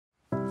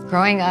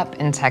Growing up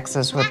in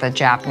Texas with a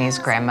Japanese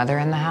grandmother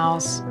in the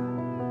house,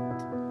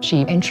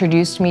 she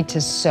introduced me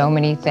to so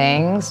many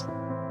things.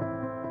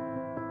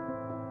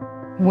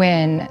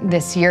 When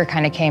this year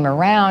kind of came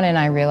around and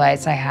I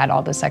realized I had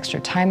all this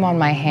extra time on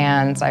my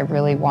hands, I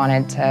really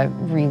wanted to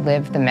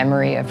relive the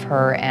memory of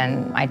her,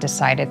 and I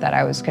decided that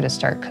I was going to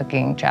start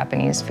cooking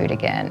Japanese food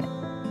again.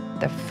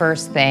 The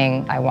first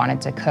thing I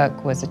wanted to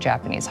cook was a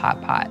Japanese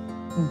hot pot.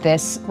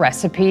 This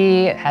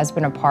recipe has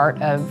been a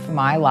part of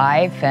my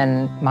life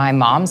and my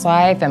mom's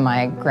life and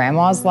my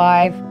grandma's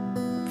life.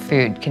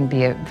 Food can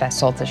be a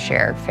vessel to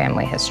share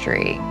family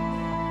history.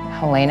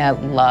 Helena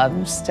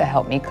loves to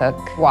help me cook.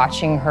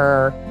 Watching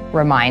her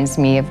reminds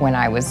me of when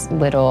I was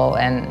little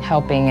and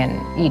helping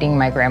and eating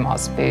my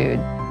grandma's food.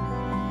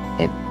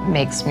 It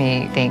makes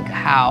me think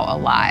how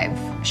alive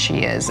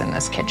she is in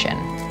this kitchen.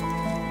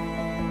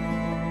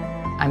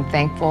 I'm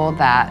thankful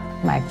that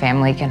my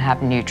family can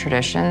have new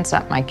traditions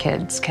that my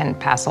kids can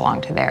pass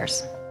along to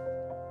theirs.